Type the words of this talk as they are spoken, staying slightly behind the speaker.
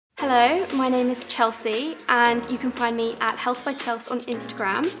Hello, my name is Chelsea and you can find me at Health by Chelsea on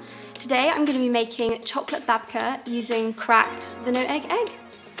Instagram. Today I'm going to be making chocolate babka using cracked the no egg egg.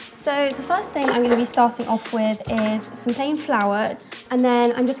 So the first thing I'm going to be starting off with is some plain flour, and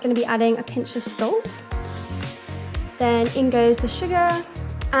then I'm just going to be adding a pinch of salt. Then in goes the sugar,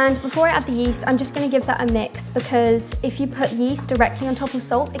 and before I add the yeast I'm just going to give that a mix, because if you put yeast directly on top of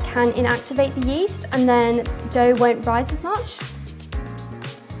salt it can inactivate the yeast and then the dough won't rise as much.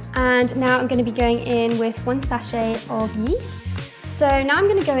 And now I'm going to be going in with 1 sachet of yeast. So now I'm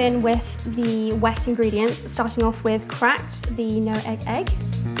going to go in with the wet ingredients, starting off with cracked the no egg egg,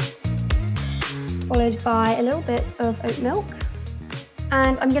 followed by a little bit of oat milk.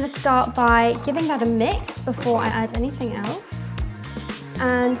 And I'm going to start by giving that a mix before I add anything else.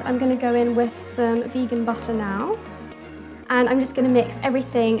 And I'm going to go in with some vegan butter now. And I'm just going to mix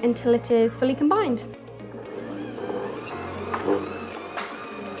everything until it is fully combined.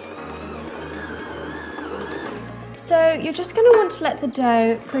 So you're just going to want to let the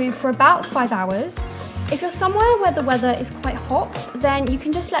dough prove for about 5 hours. If you're somewhere where the weather is quite hot, then you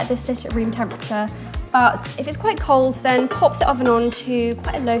can just let this sit at room temperature. But if it's quite cold, then pop the oven on to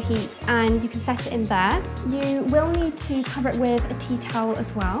quite a low heat and you can set it in there. You will need to cover it with a tea towel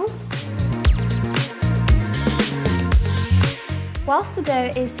as well. Whilst the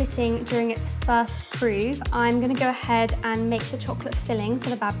dough is sitting during its first prove, I'm going to go ahead and make the chocolate filling for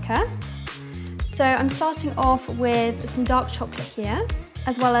the babka. So I'm starting off with some dark chocolate here,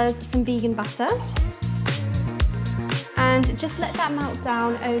 as well as some vegan butter. And just let that melt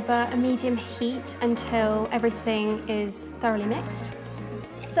down over a medium heat until everything is thoroughly mixed.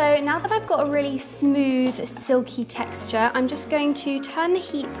 So now that I've got a really smooth, silky texture, I'm just going to turn the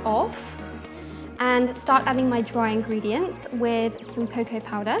heat off and start adding my dry ingredients with some cocoa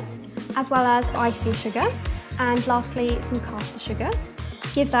powder, as well as icing sugar, and lastly some caster sugar.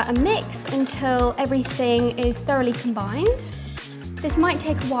 Give that a mix until everything is thoroughly combined. This might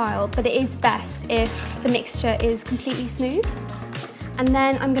take a while, but it is best if the mixture is completely smooth. And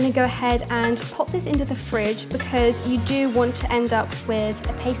then I'm going to go ahead and pop this into the fridge, because you do want to end up with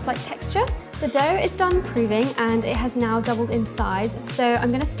a paste-like texture. The dough is done proving and it has now doubled in size, so I'm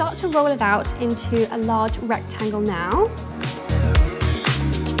going to start to roll it out into a large rectangle now.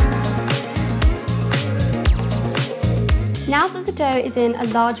 Now that the dough is in a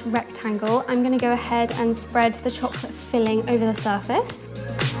large rectangle, I'm going to go ahead and spread the chocolate filling over the surface.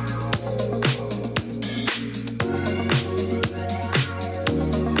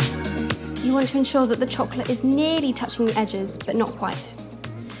 You want to ensure that the chocolate is nearly touching the edges, but not quite.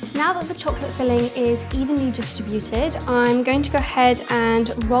 Now that the chocolate filling is evenly distributed, I'm going to go ahead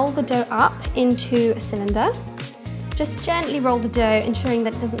and roll the dough up into a cylinder. Just gently roll the dough, ensuring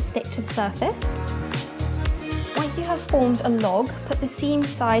that it doesn't stick to the surface. Once you have formed a log, put the seam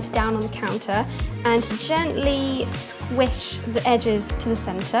side down on the counter and gently squish the edges to the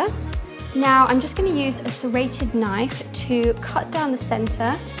center. Now I'm just going to use a serrated knife to cut down the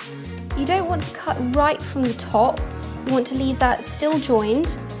center. You don't want to cut right from the top, you want to leave that still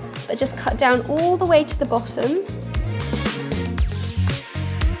joined, but just cut down all the way to the bottom.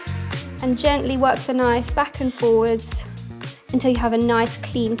 And gently work the knife back and forwards until you have a nice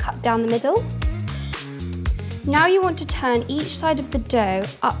clean cut down the middle. Now you want to turn each side of the dough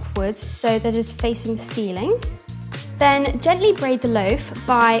upwards so that it is facing the ceiling. Then gently braid the loaf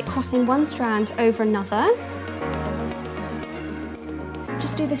by crossing one strand over another.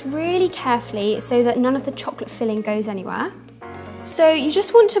 Just do this really carefully so that none of the chocolate filling goes anywhere. So you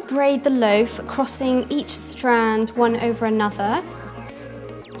just want to braid the loaf, crossing each strand one over another.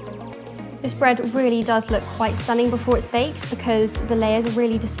 This bread really does look quite stunning before it's baked, because the layers are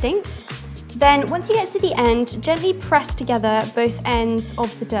really distinct. Then once you get to the end, gently press together both ends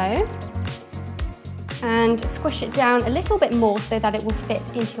of the dough and squish it down a little bit more so that it will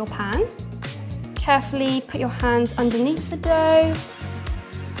fit into your pan. Carefully put your hands underneath the dough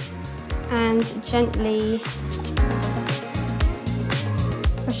and gently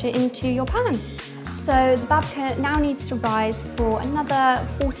push it into your pan. So the babka now needs to rise for another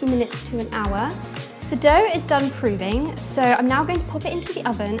 40 minutes to an hour. The dough is done proving, so I'm now going to pop it into the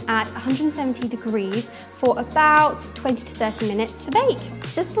oven at 170 degrees for about 20 to 30 minutes to bake.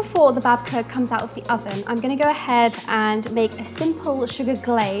 Just before the babka comes out of the oven, I'm going to go ahead and make a simple sugar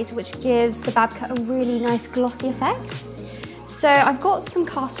glaze, which gives the babka a really nice glossy effect. So I've got some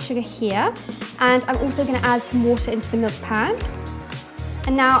caster sugar here, and I'm also going to add some water into the milk pan.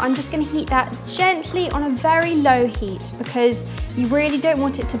 And now I'm just going to heat that gently on a very low heat, because you really don't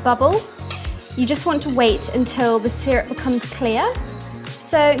want it to bubble. You just want to wait until the syrup becomes clear.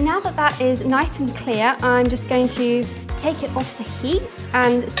 So now that that is nice and clear, I'm just going to take it off the heat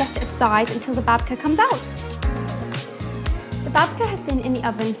and set it aside until the babka comes out. The babka has been in the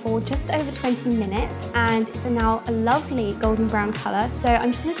oven for just over 20 minutes and it's now a lovely golden brown colour, so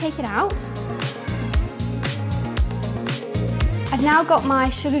I'm just going to take it out. I've now got my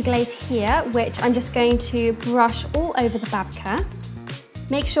sugar glaze here, which I'm just going to brush all over the babka.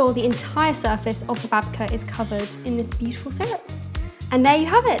 Make sure the entire surface of the babka is covered in this beautiful syrup. And there you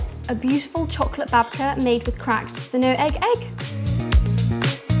have it, a beautiful chocolate babka made with cracked, the no egg egg.